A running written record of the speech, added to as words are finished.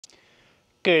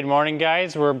Good morning,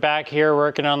 guys. We're back here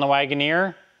working on the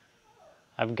Wagoneer.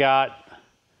 I've got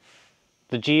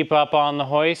the Jeep up on the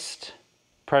hoist,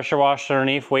 pressure washed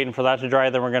underneath, waiting for that to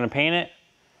dry, then we're gonna paint it.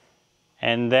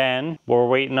 And then, while we're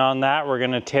waiting on that, we're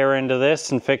gonna tear into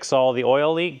this and fix all the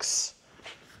oil leaks.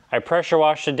 I pressure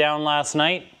washed it down last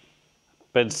night,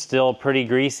 but it's still pretty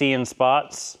greasy in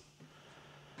spots.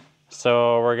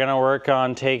 So we're gonna work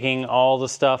on taking all the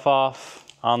stuff off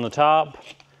on the top.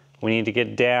 We need to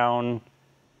get down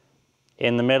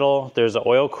in the middle. There's an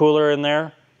oil cooler in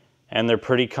there, and they're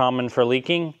pretty common for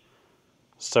leaking.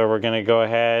 So we're gonna go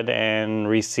ahead and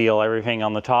reseal everything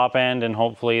on the top end, and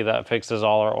hopefully that fixes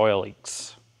all our oil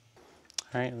leaks.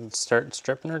 All right, let's start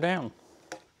stripping her down.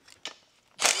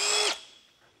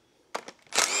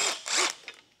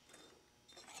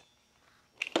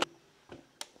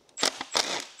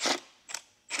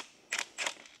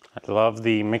 I love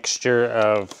the mixture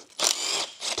of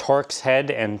Torx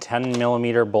head and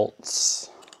 10mm bolts.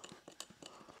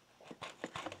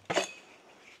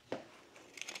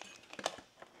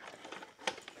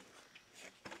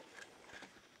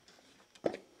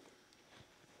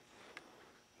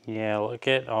 Yeah, look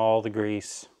at all the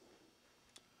grease.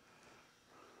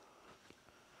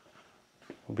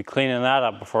 We'll be cleaning that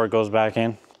up before it goes back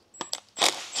in.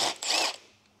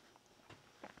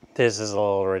 This is a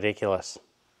little ridiculous.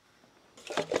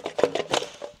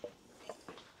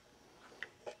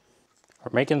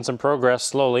 We're making some progress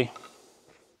slowly.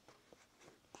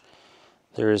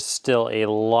 There is still a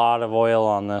lot of oil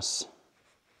on this,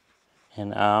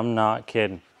 and I'm not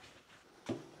kidding.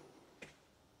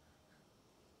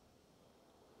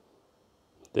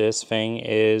 This thing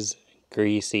is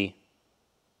greasy.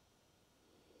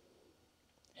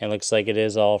 It looks like it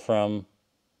is all from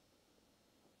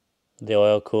the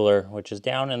oil cooler, which is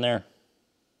down in there.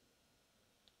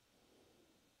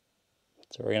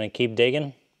 So we're gonna keep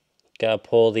digging. Gotta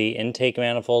pull the intake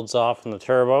manifolds off from the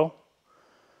turbo.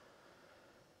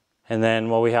 And then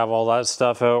while we have all that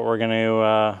stuff out, we're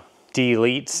gonna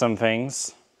delete some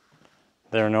things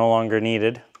that are no longer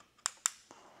needed.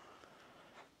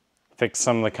 Fix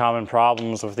some of the common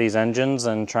problems with these engines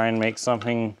and try and make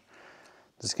something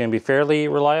that's gonna be fairly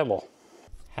reliable.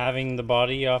 Having the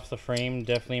body off the frame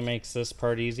definitely makes this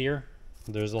part easier.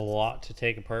 There's a lot to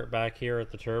take apart back here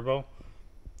at the turbo.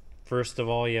 First of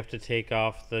all, you have to take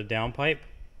off the downpipe.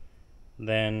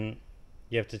 Then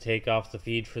you have to take off the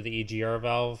feed for the EGR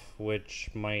valve, which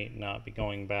might not be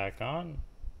going back on.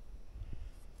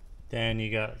 Then you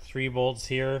got 3 bolts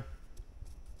here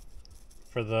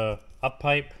for the up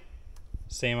pipe.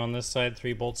 Same on this side,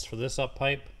 3 bolts for this up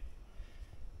pipe.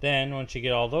 Then once you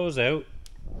get all those out,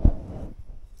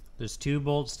 there's 2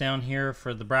 bolts down here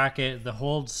for the bracket that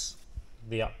holds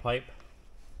the up pipe.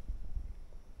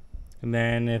 And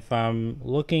then if I'm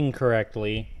looking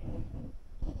correctly,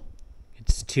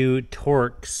 it's 2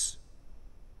 Torx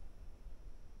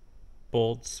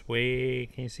bolts can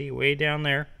you see, way down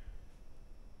there.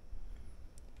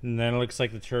 And then it looks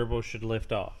like the turbo should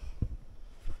lift off.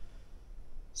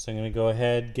 So I'm gonna go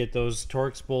ahead, get those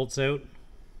Torx bolts out.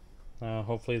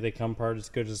 Hopefully they come apart as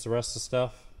good as the rest of the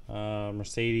stuff.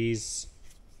 Mercedes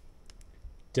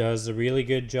does a really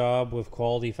good job with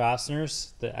quality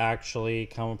fasteners that actually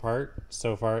come apart.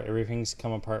 So far, everything's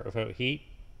come apart without heat.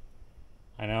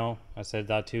 I know, I said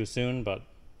that too soon, but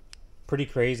pretty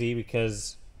crazy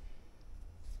because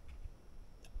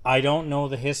I don't know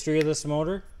the history of this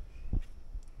motor,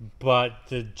 but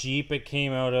the Jeep it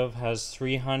came out of has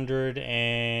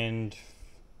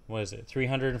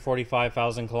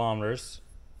 345,000 kilometers,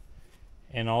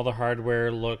 and all the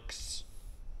hardware looks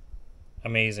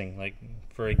amazing, like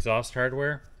for exhaust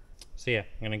hardware. So yeah,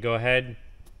 I'm gonna go ahead,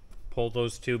 pull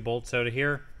those 2 bolts out of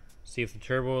here, see if the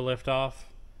turbo will lift off,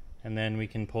 and then we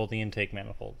can pull the intake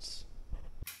manifolds.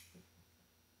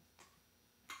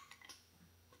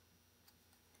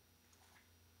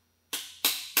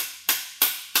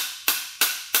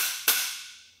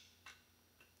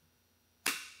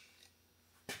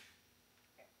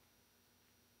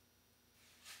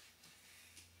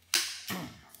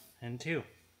 And 2.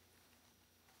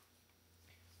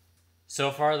 So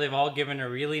far, they've all given a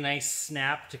really nice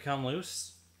snap to come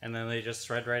loose, and then they just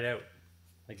thread right out.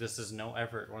 Like, this is no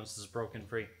effort once it's broken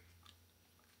free.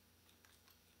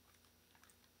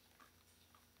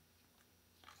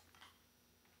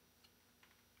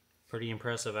 Pretty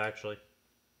impressive, actually.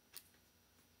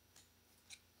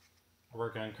 I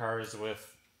work on cars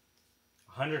with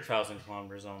 100,000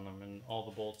 kilometers on them, and all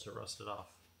the bolts are rusted off.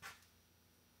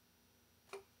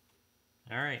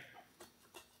 Alright,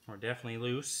 we're definitely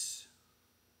loose.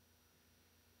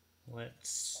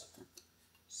 Let's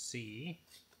see.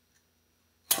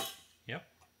 Yep.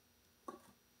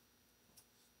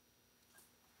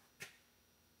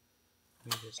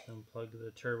 We just unplug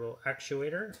the turbo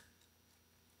actuator.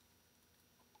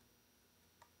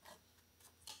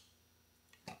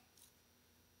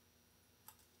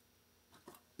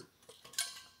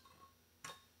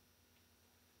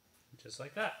 Just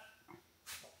like that.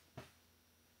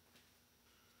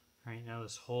 Alright, now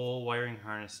this whole wiring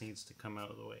harness needs to come out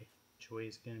of the way. Which way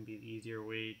is going to be the easier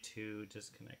way to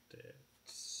disconnect it?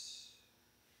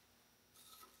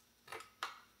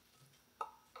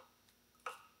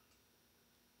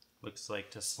 Looks like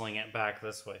to sling it back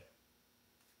this way.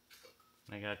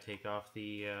 I gotta take off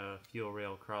the fuel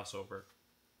rail crossover.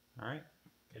 Alright,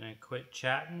 gonna quit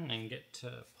chatting and get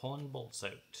to pulling bolts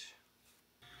out.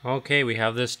 Okay, we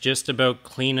have this just about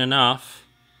clean enough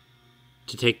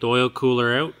to take the oil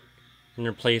cooler out and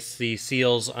replace the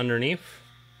seals underneath.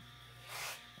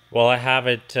 While I have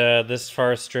it this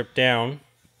far stripped down,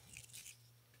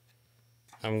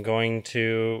 I'm going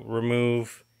to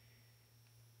remove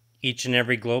each and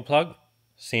every glow plug,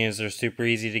 seeing as they're super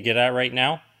easy to get at right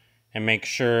now, and make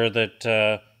sure that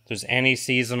there's any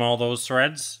seals in all those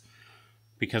threads,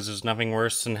 because there's nothing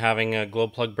worse than having a glow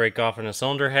plug break off in a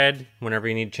cylinder head whenever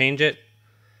you need to change it.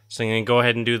 So I'm going to go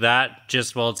ahead and do that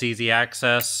just while it's easy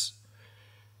access.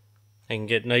 I can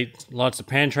get lots of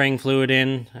penetrating fluid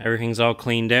in, everything's all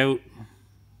cleaned out.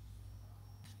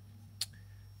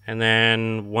 And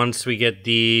then once we get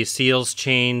the seals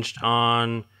changed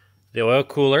on the oil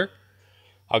cooler,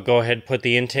 I'll go ahead and put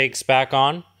the intakes back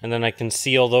on, and then I can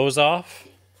seal those off.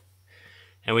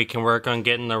 And we can work on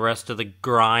getting the rest of the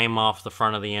grime off the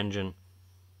front of the engine.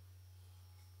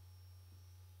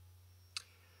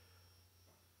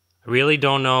 I really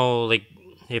don't know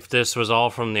if this was all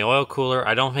from the oil cooler.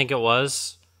 I don't think it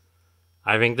was.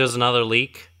 I think there's another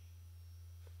leak.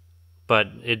 But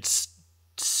it's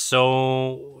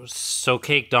so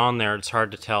caked on there, it's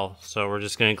hard to tell. So we're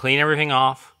just going to clean everything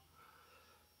off.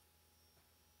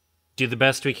 Do the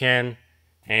best we can.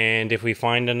 And if we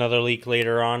find another leak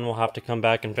later on, we'll have to come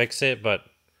back and fix it. But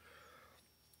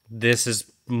this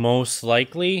is most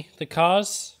likely the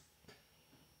cause.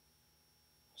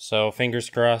 So fingers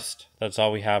crossed, that's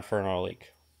all we have for an oil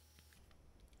leak.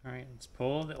 Alright, let's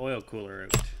pull the oil cooler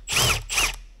out.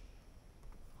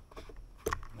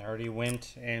 I already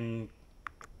went and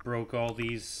broke all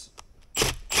these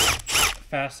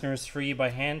fasteners free by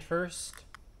hand first.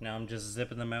 Now I'm just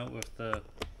zipping them out with the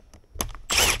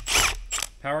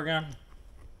power gun.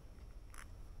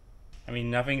 I mean,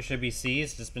 nothing should be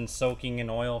seized. It's been soaking in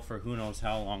oil for who knows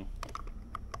how long.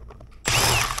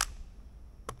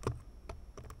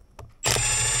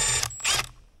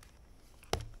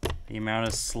 The amount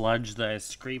of sludge that I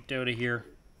scraped out of here,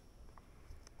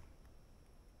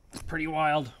 it's pretty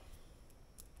wild.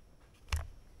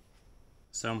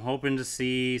 So I'm hoping to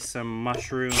see some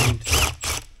mushroomed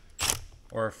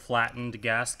or flattened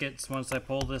gaskets once I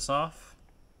pull this off.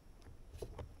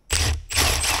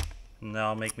 And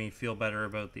that'll make me feel better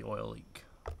about the oil leak.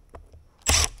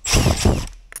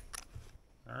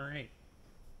 Alright.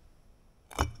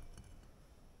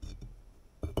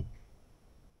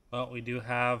 Well, we do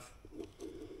have...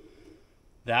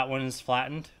 that one is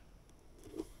flattened.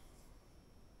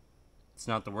 It's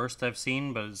not the worst I've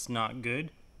seen, but it's not good.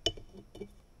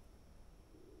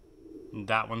 And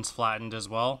that one's flattened as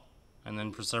well. And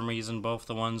then for some reason, both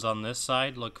the ones on this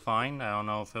side look fine. I don't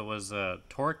know if it was a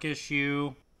torque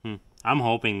issue. I'm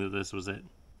hoping that this was it.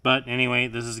 But anyway,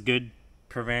 this is good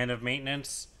preventative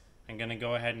maintenance. I'm going to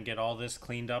go ahead and get all this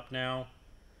cleaned up now.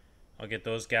 I'll get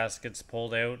those gaskets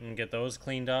pulled out and get those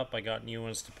cleaned up. I got new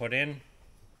ones to put in.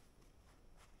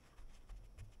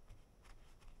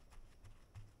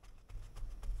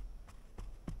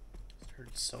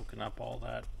 Started soaking up all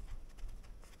that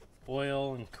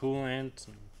oil and coolant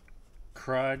and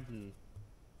crud and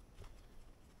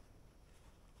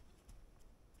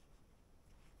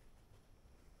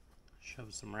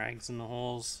shove some rags in the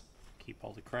holes, keep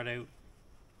all the crud out.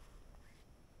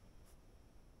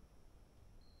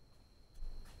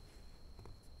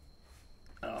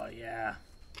 Oh yeah,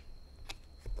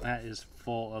 that is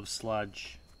full of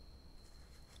sludge.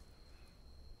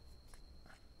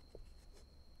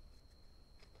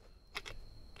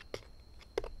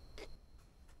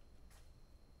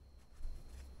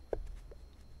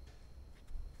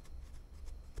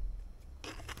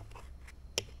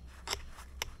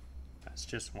 That's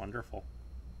just wonderful.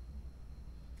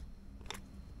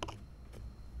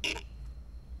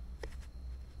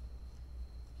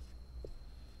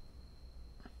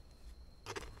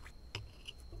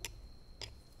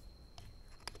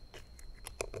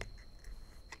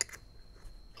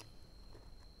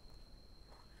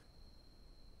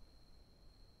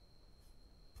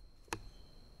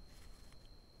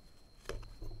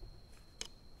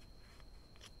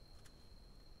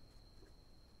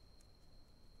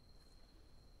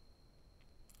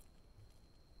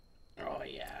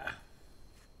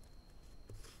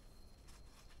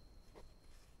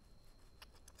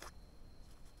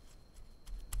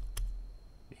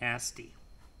 nasty.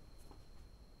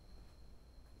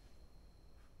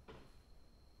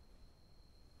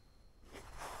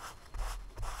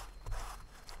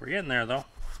 We're getting there though.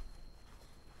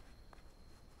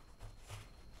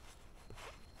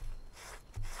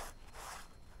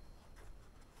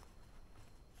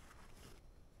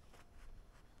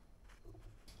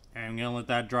 I'm gonna let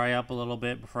that dry up a little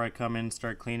bit before I come in and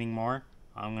start cleaning more.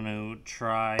 I'm gonna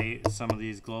try some of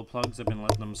these glow plugs. I've been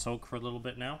letting them soak for a little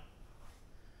bit now.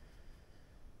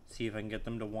 See if I can get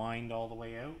them to wind all the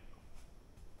way out.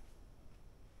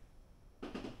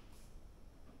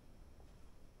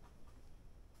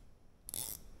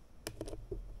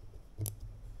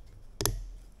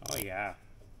 Oh yeah,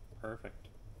 perfect.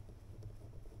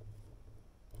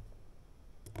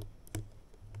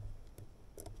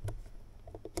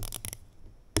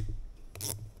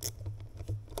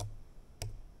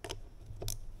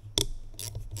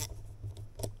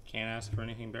 Can't ask for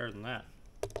anything better than that.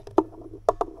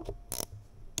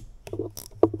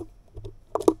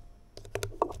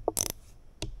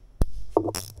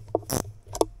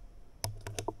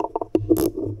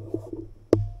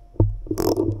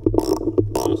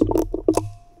 Awesome.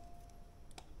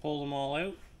 Pull them all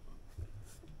out,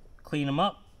 clean them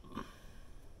up,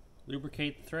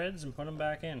 lubricate the threads, and put them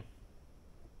back in.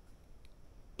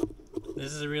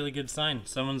 This is a really good sign.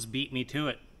 Someone's beat me to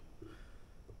it.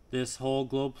 This whole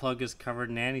glow plug is covered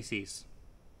in anti-seize,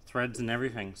 threads and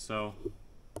everything, so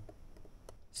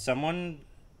someone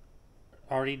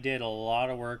already did a lot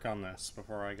of work on this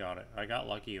before I got it. I got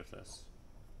lucky with this.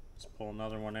 Let's pull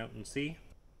another one out and see.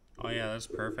 Oh yeah, that's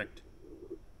perfect.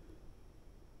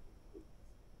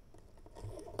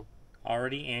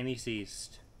 Already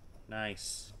anti-seized.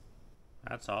 Nice.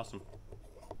 That's awesome.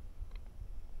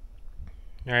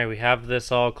 Alright, we have this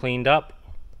all cleaned up.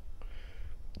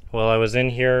 While I was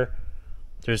in here,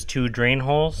 there's two drain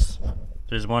holes.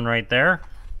 There's one right there.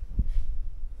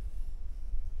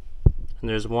 And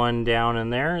there's one down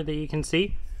in there that you can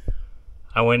see.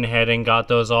 I went ahead and got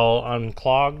those all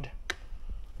unclogged.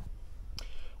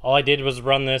 All I did was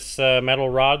run this metal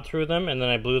rod through them, and then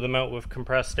I blew them out with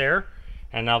compressed air.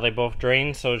 And now they both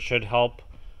drain, so it should help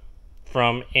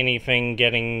from anything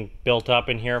getting built up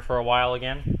in here for a while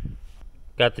again.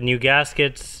 Got the new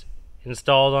gaskets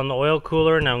installed on the oil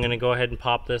cooler. Now I'm going to go ahead and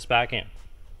pop this back in.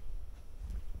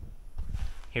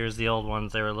 Here's the old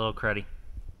ones. They were a little cruddy.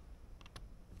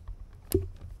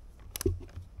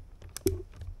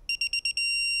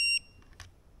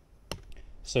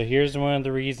 So here's one of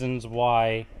the reasons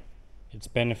why it's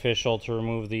beneficial to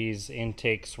remove these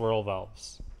intake swirl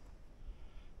valves.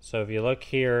 So if you look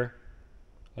here,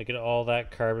 look at all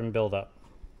that carbon buildup.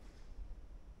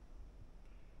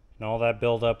 And all that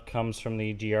buildup comes from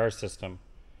the GR system.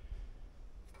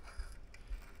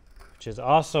 Which is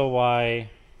also why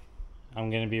I'm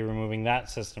going to be removing that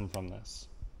system from this.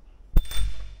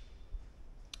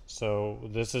 So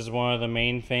this is one of the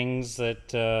main things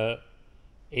that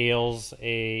ails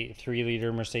a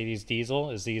 3-liter Mercedes diesel,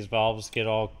 is these valves get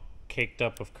all caked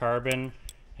up with carbon,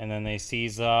 and then they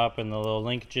seize up and the little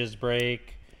linkages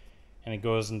break, and it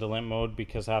goes into limp mode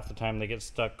because half the time they get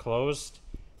stuck closed,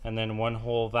 and then one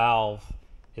whole valve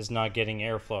is not getting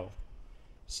airflow.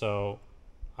 So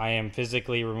I am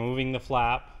physically removing the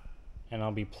flap, and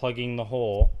I'll be plugging the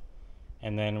hole,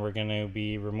 and then we're going to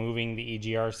be removing the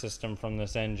EGR system from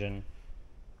this engine,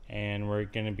 and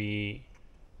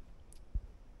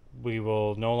we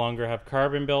will no longer have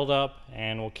carbon buildup,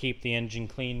 and we'll keep the engine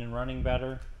clean and running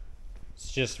better.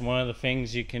 It's just one of the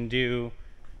things you can do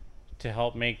to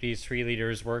help make these 3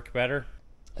 liters work better.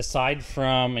 Aside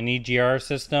from an EGR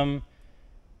system,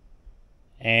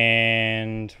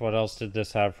 and what else did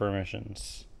this have for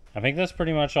emissions? I think that's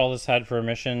pretty much all this had for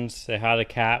emissions. It had a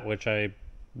cat, which I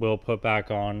will put back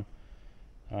on.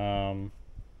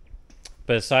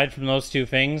 But aside from those two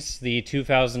things, the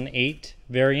 2008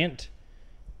 variant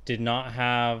did not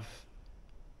have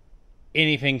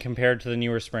anything compared to the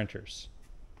newer Sprinters.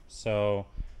 So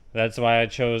that's why I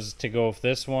chose to go with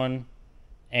this one.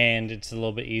 And it's a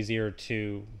little bit easier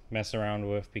to mess around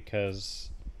with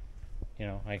because, you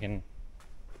know, I can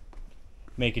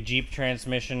make a Jeep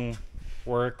transmission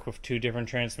work with 2 different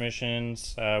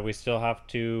transmissions. We still have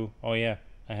to, oh yeah,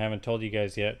 I haven't told you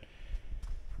guys yet.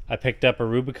 I picked up a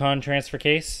Rubicon transfer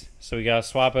case. So we gotta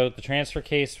swap out the transfer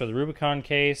case for the Rubicon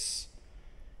case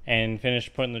and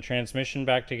finish putting the transmission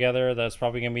back together. That's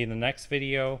probably gonna be in the next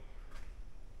video.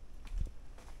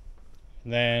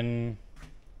 Then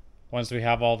once we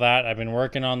have all that, I've been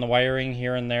working on the wiring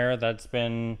here and there. That's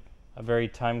been a very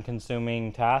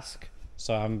time-consuming task,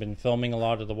 so I haven't been filming a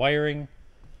lot of the wiring.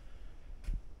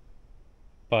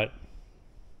 But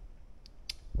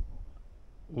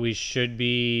we should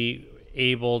be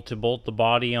able to bolt the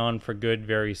body on for good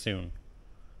very soon.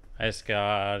 I just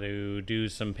got to do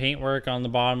some paint work on the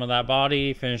bottom of that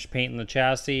body, finish painting the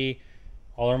chassis.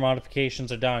 All our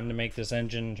modifications are done to make this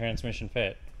engine and transmission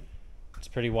fit. It's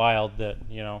pretty wild that,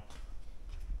 you know,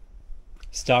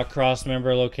 stock cross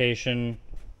member location,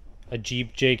 a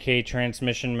Jeep JK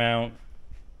transmission mount,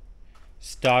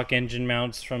 stock engine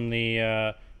mounts from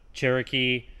the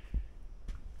Cherokee,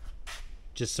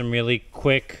 just some really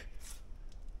quick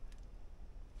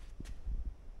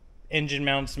engine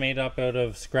mounts made up out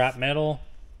of scrap metal,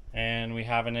 and we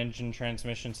have an engine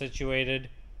transmission situated.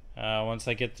 Once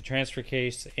I get the transfer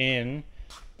case in,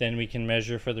 then we can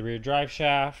measure for the rear drive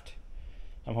shaft.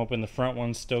 I'm hoping the front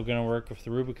one's still going to work with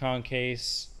the Rubicon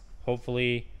case.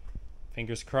 Hopefully,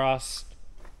 fingers crossed.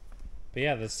 But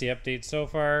yeah, that's the update so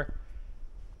far.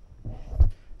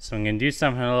 So I'm going to do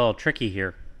something a little tricky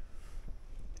here.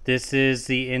 This is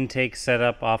the intake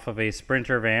setup off of a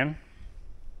Sprinter van,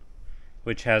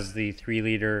 which has the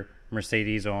 3-liter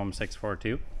Mercedes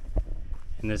OM642.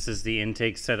 And this is the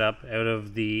intake setup out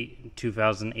of the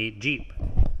 2008 Jeep.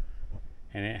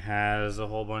 And it has a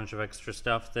whole bunch of extra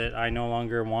stuff that I no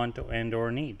longer want and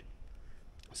or need.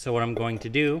 So what I'm going to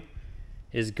do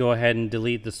is go ahead and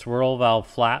delete the swirl valve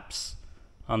flaps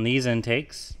on these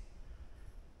intakes.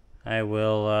 I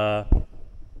will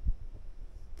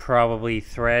probably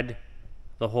thread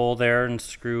the hole there and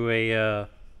screw a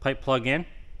pipe plug in.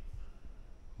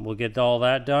 We'll get all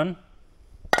that done.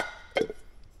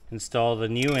 Install the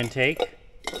new intake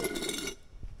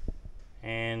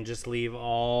and just leave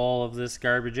all of this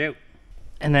garbage out.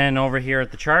 And then over here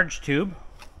at the charge tube,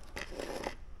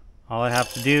 all I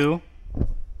have to do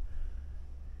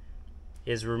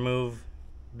is remove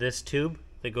this tube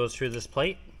that goes through this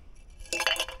plate.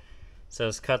 So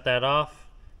just cut that off,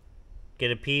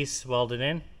 get a piece welded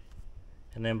in,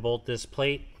 and then bolt this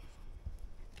plate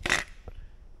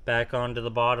back onto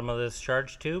the bottom of this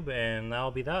charge tube, and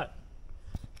that'll be that.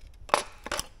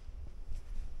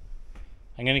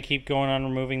 I'm going to keep going on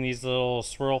removing these little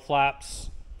swirl flaps.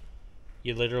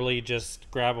 You literally just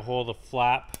grab a hold of the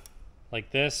flap like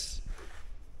this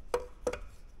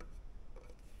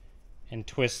and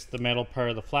twist the metal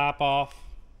part of the flap off.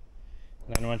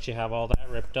 And then once you have all that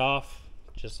ripped off,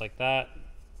 just like that,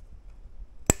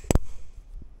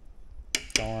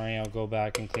 don't worry, I'll go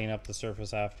back and clean up the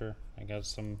surface after. I got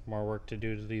some more work to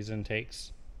do to these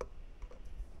intakes.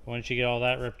 Once you get all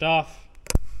that ripped off,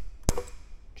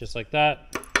 just like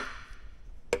that,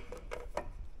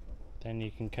 then you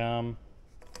can come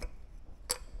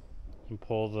and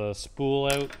pull the spool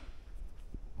out.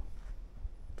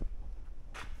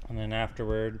 And then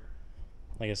afterward,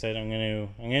 like I said, I'm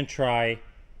gonna try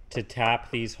to tap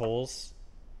these holes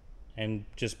and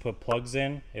just put plugs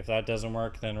in. If that doesn't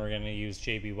work, then we're gonna use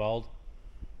JB Weld,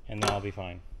 and that'll be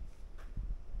fine.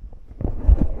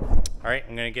 All right,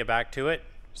 I'm gonna get back to it.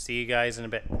 See you guys in a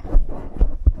bit.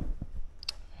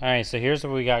 All right, so here's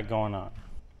what we got going on.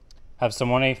 I have some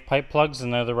 1/8 pipe plugs,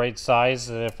 and they're the right size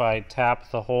that if I tap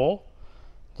the hole,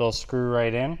 they'll screw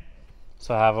right in.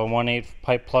 So I have a 1/8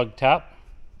 pipe plug tap.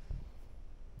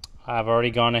 I've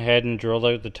already gone ahead and drilled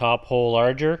out the top hole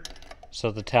larger, so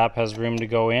the tap has room to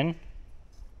go in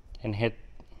and hit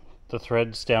the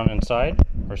threads down inside.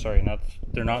 Or sorry,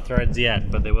 they're not threads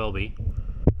yet, but they will be.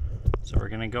 So we're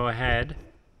gonna go ahead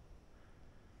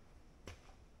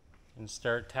and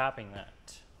start tapping that.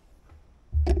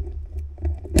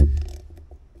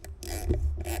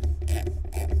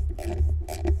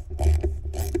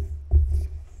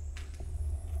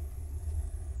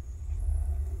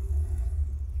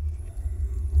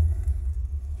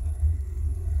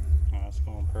 Oh, that's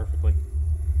going perfectly.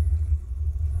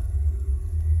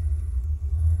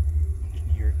 You can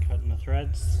hear it cutting the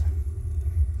threads.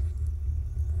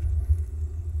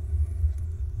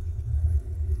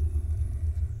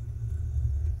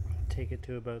 Take it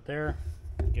to about there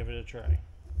and give it a try.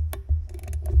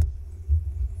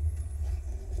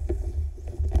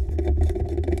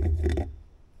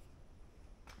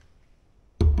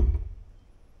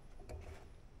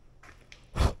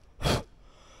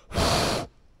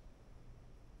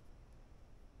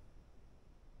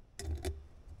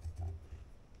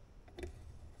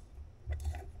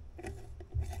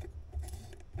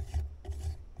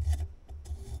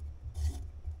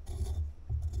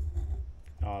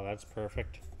 Oh, that's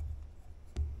perfect.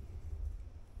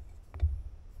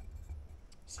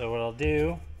 So what I'll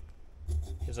do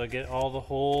is I'll get all the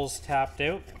holes tapped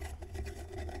out,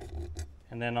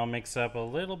 and then I'll mix up a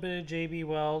little bit of JB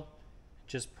Weld,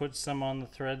 just put some on the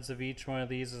threads of each one of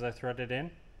these as I thread it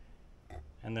in,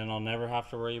 and then I'll never have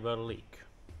to worry about a leak.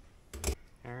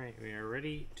 Alright, we are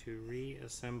ready to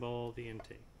reassemble the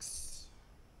intakes.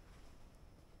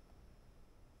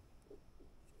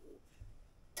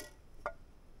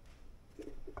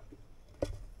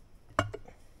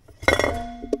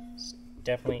 It's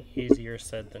definitely easier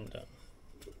said than done.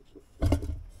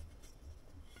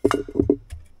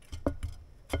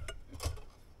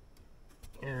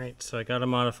 Alright, so I gotta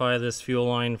modify this fuel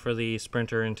line for the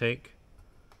Sprinter intake.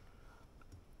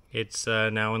 It's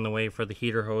now in the way for the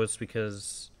heater hose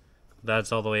because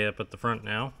that's all the way up at the front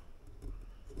now.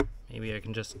 Maybe I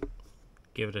can just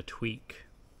give it a tweak.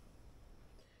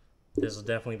 This will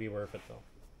definitely be worth it though.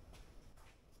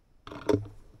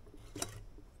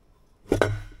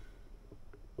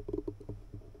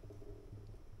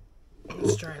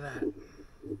 Let's try that.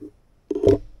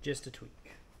 Just a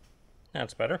tweak.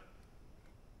 That's better.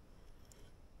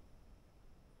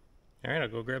 Alright, I'll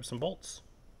go grab some bolts.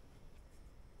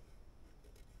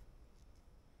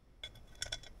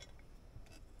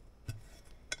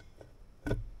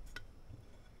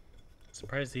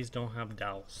 Surprised these don't have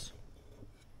dowels.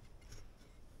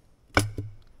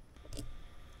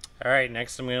 Alright,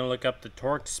 next I'm going to look up the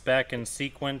torque spec and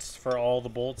sequence for all the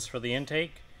bolts for the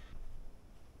intake.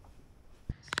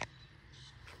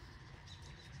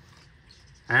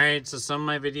 Alright, so some of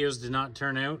my videos did not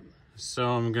turn out, so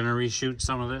I'm going to reshoot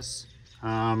some of this.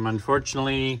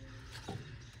 Unfortunately,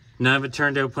 none of it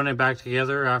turned out putting it back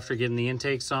together after getting the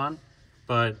intakes on,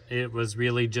 but it was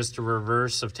really just a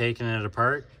reverse of taking it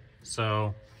apart.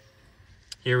 So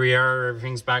here we are,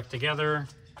 everything's back together.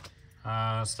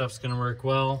 Stuff's gonna work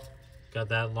well. Got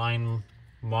that line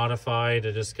modified.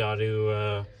 I just got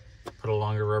to put a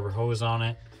longer rubber hose on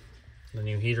it, the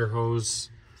new heater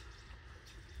hose.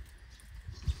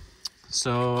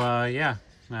 So yeah,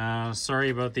 sorry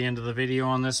about the end of the video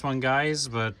on this one, guys,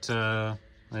 but I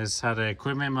just had an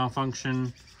equipment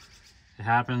malfunction. It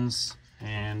happens,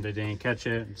 and I didn't catch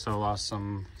it, so I lost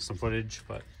some footage,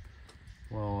 but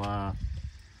we'll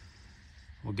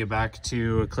get back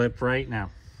to a clip right now.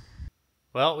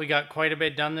 Well, we got quite a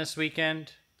bit done this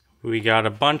weekend. We got a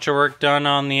bunch of work done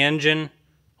on the engine.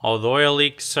 All the oil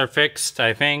leaks are fixed,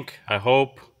 I think. I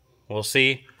hope. We'll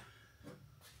see.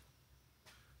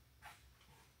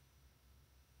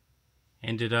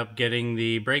 Ended up getting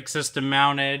the brake system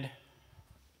mounted.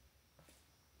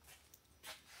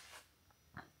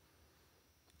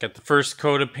 Got the first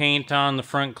coat of paint on the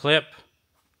front clip.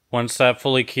 Once that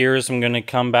fully cures, I'm going to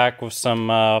come back with some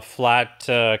flat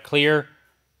clear.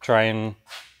 Try and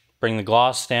bring the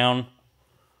gloss down.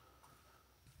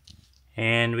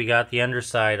 And we got the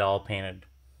underside all painted.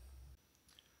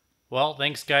 Well,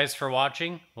 thanks guys for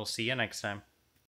watching. We'll see you next time.